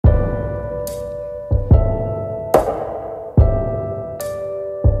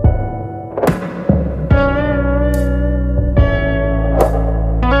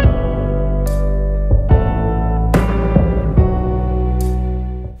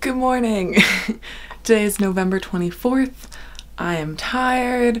Good morning. Today is November 24th. I am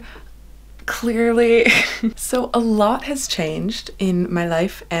tired, clearly. So a lot has changed in my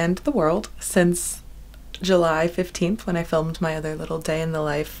life and the world since July 15th when I filmed my other little day in the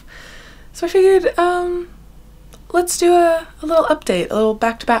life. So I figured, let's do a little update, a little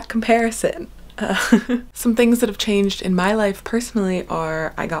back-to-back comparison. Some things that have changed in my life personally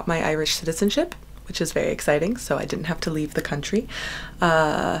are I got my Irish citizenship, which is very exciting, so I didn't have to leave the country.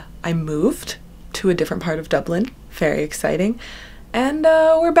 I moved to a different part of Dublin, very exciting, and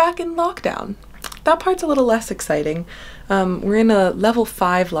we're back in lockdown. That part's a little less exciting. We're in a level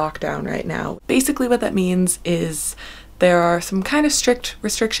 5 lockdown right now. Basically what that means is there are some kind of strict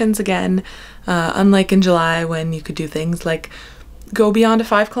restrictions again, unlike in July when you could do things like go beyond a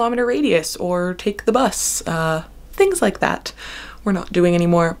 5-kilometer radius or take the bus, things like that. We're not doing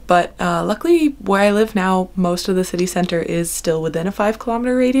anymore, but luckily where I live now, most of the city center is still within a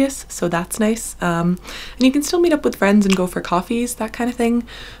 5-kilometer radius, so that's nice. And you can still meet up with friends and go for coffees, that kind of thing,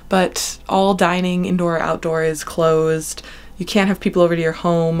 but all dining, indoor, outdoor is closed. You can't have people over to your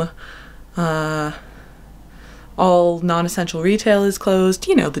home. All non-essential retail is closed,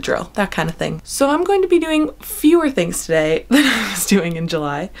 you know the drill, that kind of thing. So I'm going to be doing fewer things today than I was doing in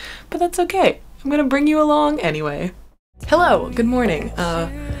July, but that's okay. I'm gonna bring you along anyway. Hello, good morning.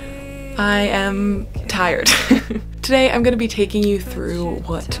 I am tired. Today I'm going to be taking you through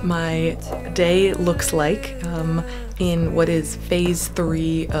what my day looks like in what is phase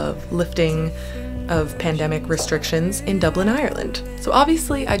 3 of lifting of pandemic restrictions in Dublin, Ireland. So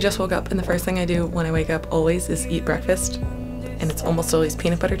obviously I just woke up and the first thing I do when I wake up always is eat breakfast, and it's almost always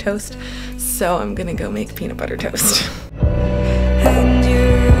peanut butter toast. So I'm gonna go make peanut butter toast.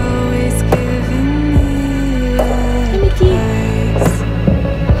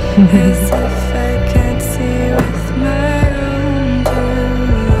 As if I can't see with my own two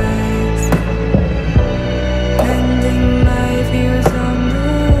eyes, bending my views on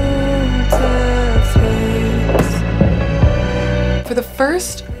the face. For the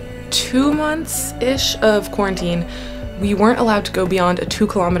first 2 months-ish of quarantine, we weren't allowed to go beyond a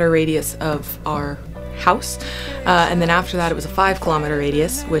 2-kilometer radius of our house, and then after that it was a 5-kilometer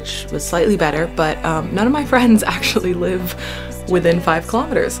radius, which was slightly better, but none of my friends actually live within 5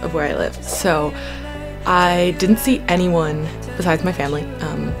 kilometers of where I live. So I didn't see anyone besides my family,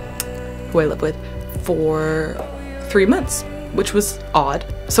 who I live with, for 3 months, which was odd.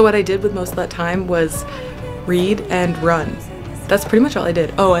 So what I did with most of that time was read and run. That's pretty much all I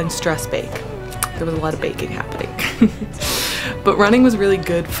did. Oh, and stress bake. There was a lot of baking happening. But running was really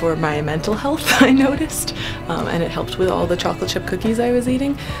good for my mental health, I noticed, and it helped with all the chocolate chip cookies I was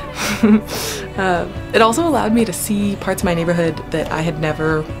eating. It also allowed me to see parts of my neighborhood that I had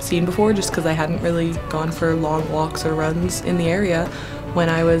never seen before, just because I hadn't really gone for long walks or runs in the area when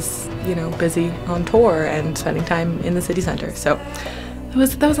I was, you know, busy on tour and spending time in the city center. So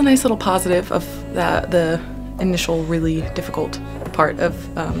that was a nice little positive of the initial really difficult part of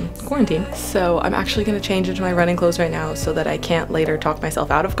quarantine. So I'm actually going to change into my running clothes right now so that I can't later talk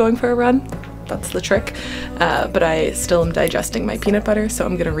myself out of going for a run. That's the trick. But I still am digesting my peanut butter, so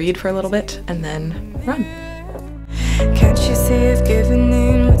I'm going to read for a little bit and then run. Can't you see if giving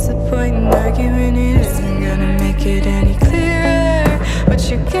in? What's the point in arguing? It isn't gonna make it any clearer. What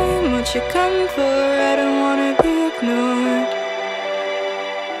you gain, what you come for, I don't wanna be ignored.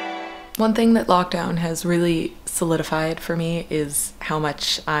 One thing that lockdown has really solidified for me is how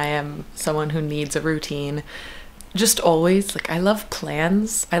much I am someone who needs a routine. Just always, like, I love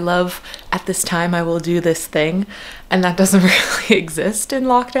plans. I love, at this time I will do this thing, and that doesn't really exist in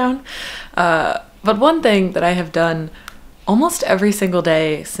lockdown. But one thing that I have done almost every single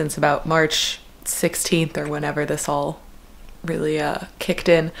day since about March 16th or whenever this all really kicked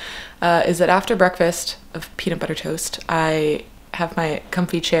in, is that after breakfast of peanut butter toast, I have my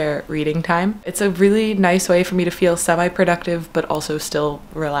comfy chair reading time. It's a really nice way for me to feel semi-productive but also still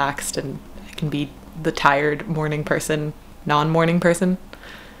relaxed, and I can be the tired morning person, non-morning person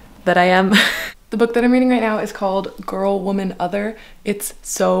that I am. The book that I'm reading right now is called Girl, Woman, Other. It's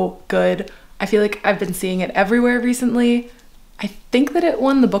so good. I feel like I've been seeing it everywhere recently. I think that it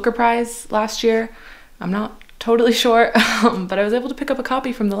won the Booker Prize last year. I'm not totally sure, but I was able to pick up a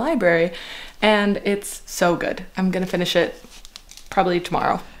copy from the library and it's so good. I'm gonna finish it probably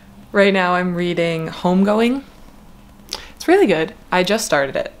tomorrow. Right now I'm reading Homegoing. It's really good. I just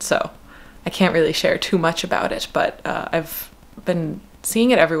started it, so I can't really share too much about it, but I've been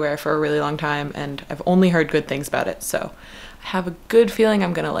seeing it everywhere for a really long time and I've only heard good things about it, so I have a good feeling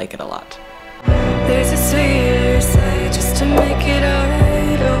I'm gonna like it a lot. There's a sweeter side just to make it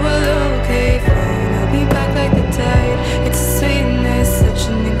alright. Oh well, okay, fine, I'll be back like the tide. It's a sweetness, such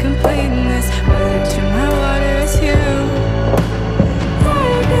an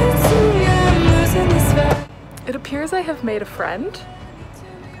made a friend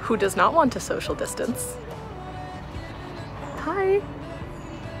who does not want to social distance. Hi.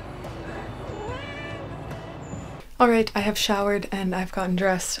 Alright, I have showered and I've gotten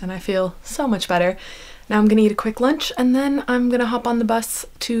dressed and I feel so much better. Now I'm gonna eat a quick lunch and then I'm gonna hop on the bus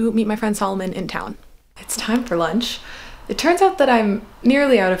to meet my friend Solomon in town. It's time for lunch. It turns out that I'm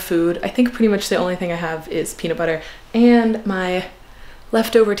nearly out of food. I think pretty much the only thing I have is peanut butter and my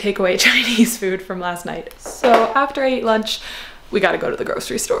leftover takeaway Chinese food from last night. So after I eat lunch, we gotta go to the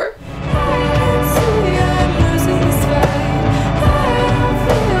grocery store.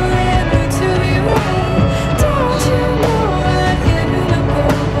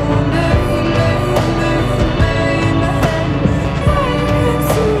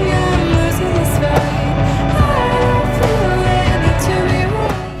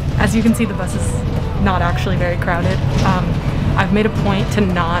 As you can see, the bus is not actually very crowded. I've made a point to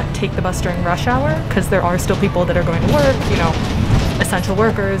not take the bus during rush hour because there are still people that are going to work, you know, essential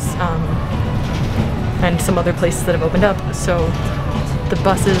workers, and some other places that have opened up. So the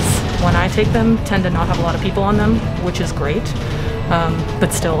buses, when I take them, tend to not have a lot of people on them, which is great.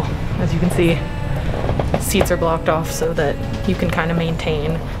 But still, as you can see, seats are blocked off so that you can kind of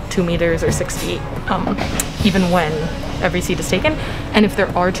maintain 2 meters or 6 feet, even when every seat is taken. And if there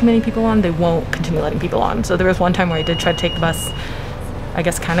are too many people on, they won't continue letting people on. So there was one time where I did try to take the bus, I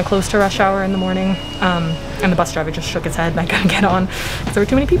guess kind of close to rush hour in the morning, and the bus driver just shook his head and I couldn't get on because there were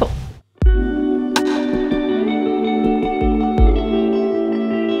too many people.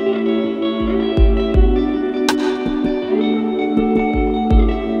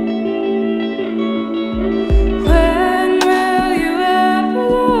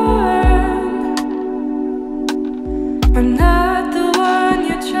 I'm not the one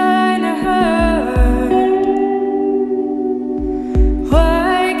you're trying to hurt.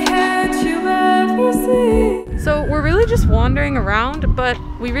 Why can't you ever see? So we're really just wandering around, but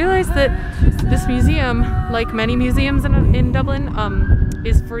we realized that this museum, like many museums in Dublin,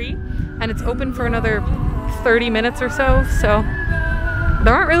 is free and it's open for another 30 minutes or so. So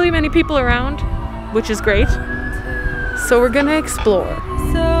there aren't really many people around, which is great. So we're gonna explore.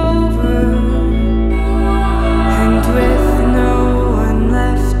 It's over. And with no one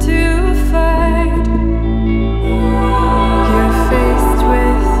left to fight, you're faced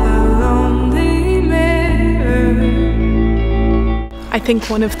with a lonely mirror. I think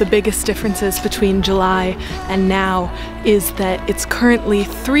one of the biggest differences between July and now is that it's currently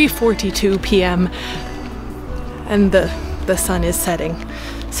 3:42 p.m. and the sun is setting.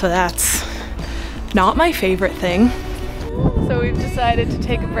 So that's not my favorite thing. So we've decided to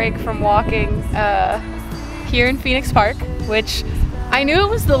take a break from walking here in Phoenix Park, which I knew it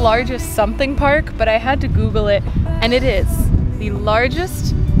was the largest something park, but I had to Google it, and it is the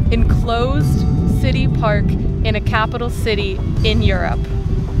largest enclosed city park in a capital city in Europe,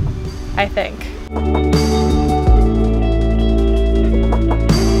 I think.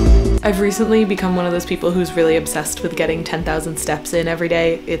 I've recently become one of those people who's really obsessed with getting 10,000 steps in every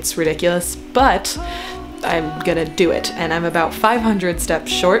day. It's ridiculous, but I'm gonna do it, and I'm about 500 steps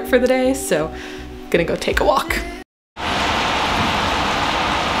short for the day, so I'm gonna go take a walk.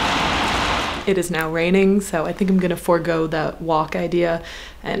 It is now raining, so I think I'm gonna forego the walk idea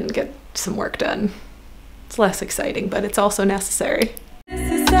and get some work done. It's less exciting, but it's also necessary.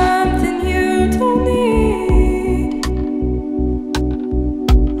 This is something you don't need.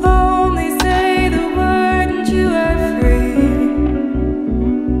 Only say the word and you are free.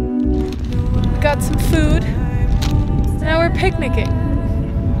 Got some food. Now we're picnicking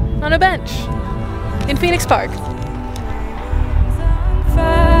on a bench in Phoenix Park.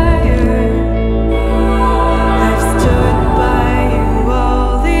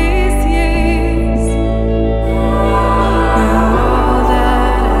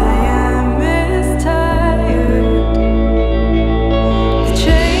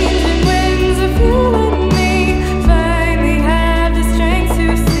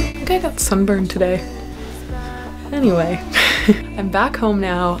 Sunburned today. Anyway, I'm back home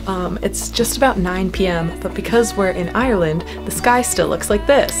now. It's just about 9 p.m, but because we're in Ireland, the sky still looks like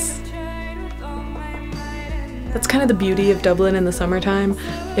this. That's kind of the beauty of Dublin in the summertime.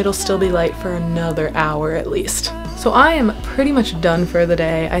 It'll still be light for another hour at least. So I am pretty much done for the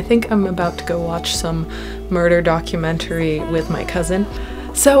day. I think I'm about to go watch some murder documentary with my cousin.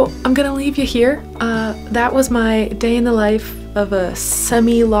 So I'm gonna leave you here. That was my day in the life of a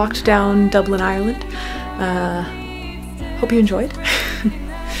semi-locked down Dublin, Ireland. Hope you enjoyed.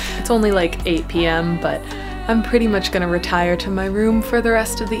 It's only like 8 p.m, but I'm pretty much gonna retire to my room for the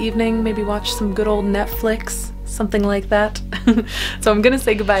rest of the evening, maybe watch some good old Netflix, something like that. So I'm gonna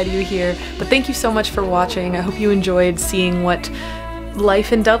say goodbye to you here, but thank you so much for watching. I hope you enjoyed seeing what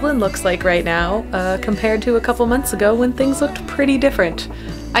life in Dublin looks like right now, compared to a couple months ago when things looked pretty different.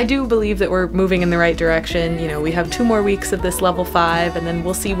 I do believe that we're moving in the right direction. You know, we have 2 more weeks of this level 5 and then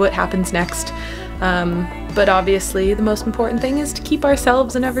we'll see what happens next. But obviously the most important thing is to keep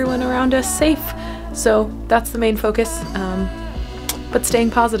ourselves and everyone around us safe. So that's the main focus. But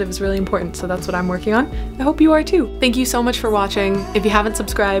staying positive is really important, so that's what I'm working on. I hope you are too. Thank you so much for watching. If you haven't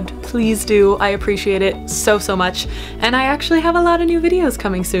subscribed, please do. I appreciate it so much. And I actually have a lot of new videos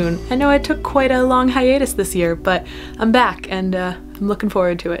coming soon. I know I took quite a long hiatus this year, but I'm back and I'm looking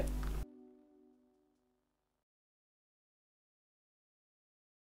forward to it.